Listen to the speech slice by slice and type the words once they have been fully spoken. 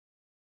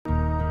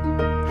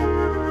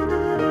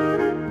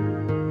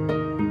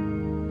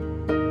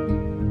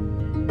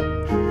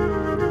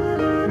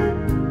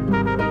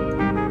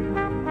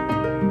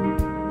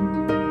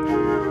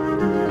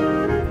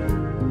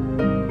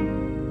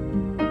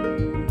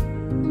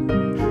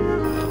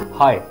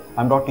Hi,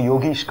 I'm Dr.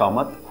 Yogeesh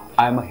Kamat.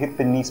 I'm a hip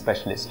and knee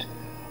specialist.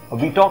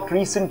 We talked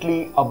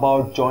recently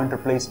about joint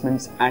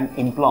replacements and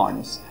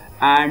implants,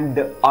 and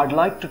I'd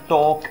like to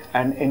talk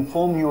and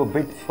inform you a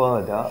bit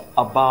further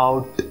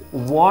about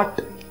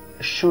what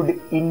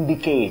should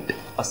indicate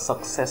a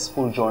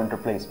successful joint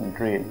replacement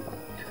really.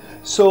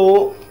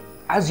 So,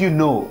 as you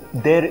know,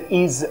 there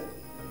is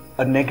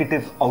a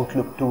negative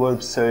outlook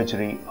towards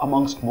surgery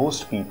amongst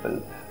most people,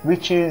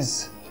 which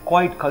is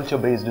quite culture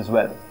based as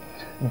well.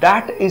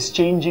 That is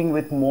changing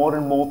with more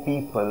and more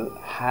people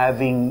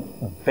having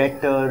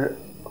better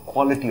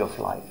quality of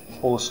life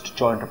post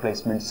joint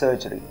replacement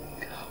surgery.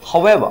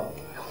 However,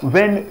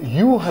 when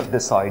you have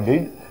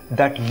decided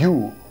that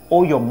you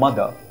or your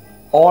mother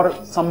or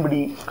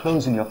somebody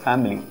close in your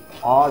family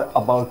are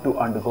about to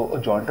undergo a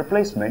joint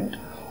replacement,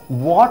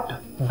 what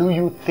do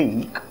you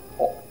think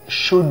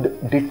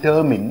should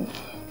determine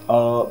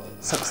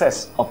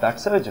success of that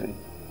surgery?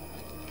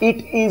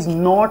 It is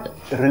not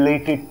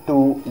related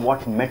to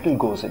what metal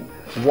goes in.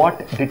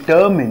 What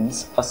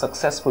determines a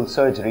successful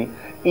surgery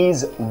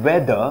is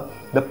whether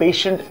the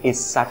patient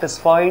is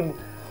satisfied,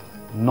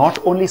 not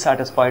only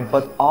satisfied,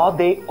 but are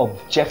they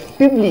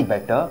objectively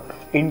better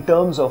in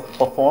terms of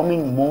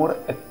performing more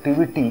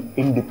activity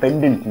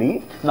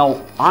independently.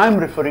 Now, I'm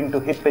referring to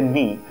hip and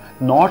knee,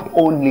 not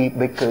only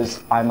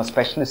because I'm a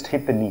specialist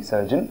hip and knee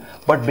surgeon,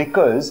 but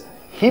because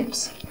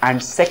hips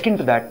and second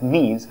to that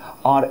knees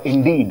are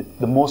indeed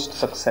the most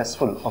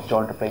successful of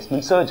joint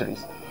replacement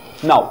surgeries.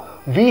 Now,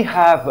 we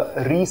have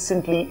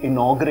recently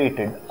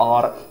inaugurated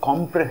our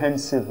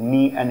comprehensive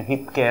knee and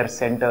hip care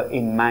center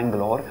in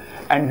Mangalore,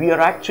 and we are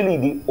actually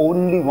the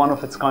only one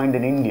of its kind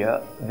in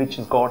India which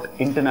has got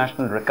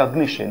international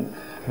recognition,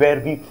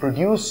 where we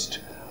produced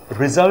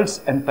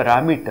results and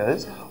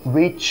parameters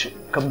which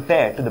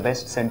compare to the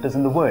best centers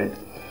in the world.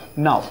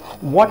 Now,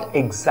 what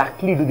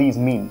exactly do these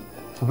mean?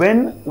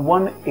 When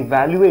one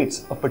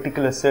evaluates a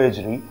particular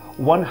surgery,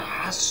 one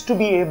has to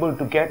be able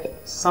to get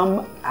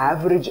some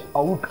average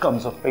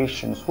outcomes of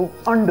patients who've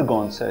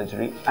undergone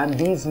surgery, and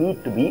these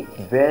need to be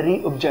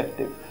very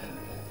objective.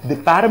 The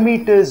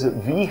parameters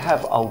we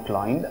have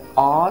outlined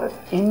are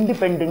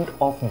independent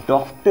of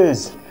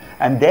doctors,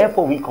 and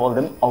therefore we call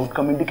them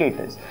outcome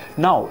indicators.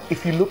 Now,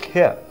 if you look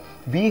here,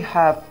 we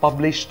have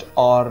published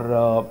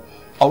our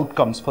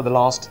outcomes for the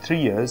last 3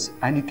 years,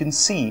 and you can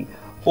see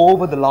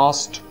over the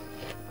last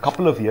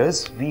couple of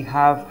years, we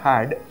have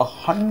had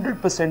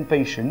 100%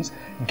 patients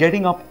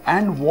getting up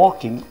and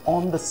walking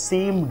on the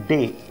same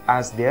day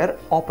as their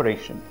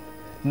operation.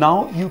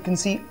 Now, you can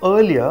see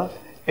earlier,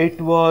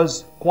 it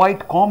was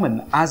quite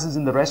common, as is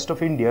in the rest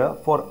of India,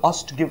 for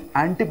us to give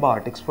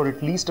antibiotics for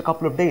at least a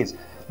couple of days.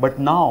 But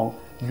now,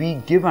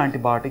 we give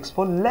antibiotics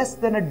for less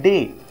than a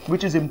day,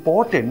 which is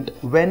important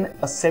when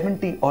a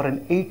 70 or an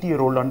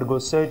 80-year-old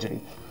undergoes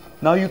surgery.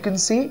 Now, you can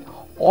see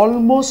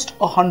almost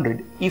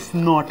 100, if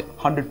not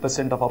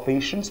 100% of our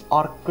patients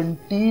are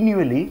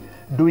continually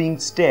doing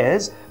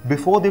stairs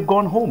before they've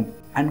gone home,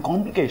 and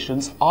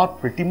complications are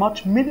pretty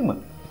much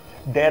minimal.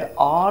 There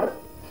are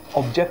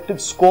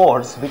objective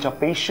scores which are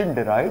patient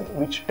derived,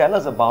 which tell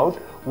us about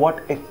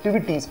what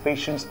activities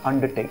patients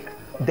undertake.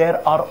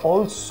 There are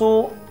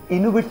also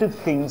innovative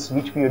things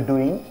which we are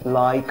doing,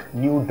 like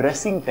new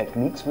dressing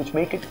techniques which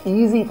make it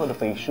easy for the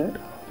patient.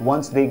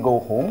 Once they go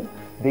home,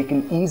 they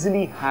can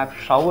easily have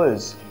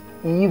showers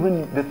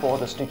even before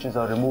the stitches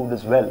are removed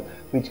as well,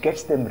 which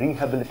gets them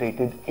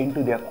rehabilitated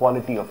into their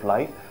quality of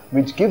life,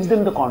 which gives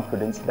them the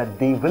confidence that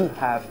they will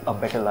have a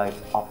better life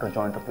after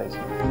joint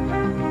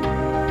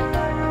replacement.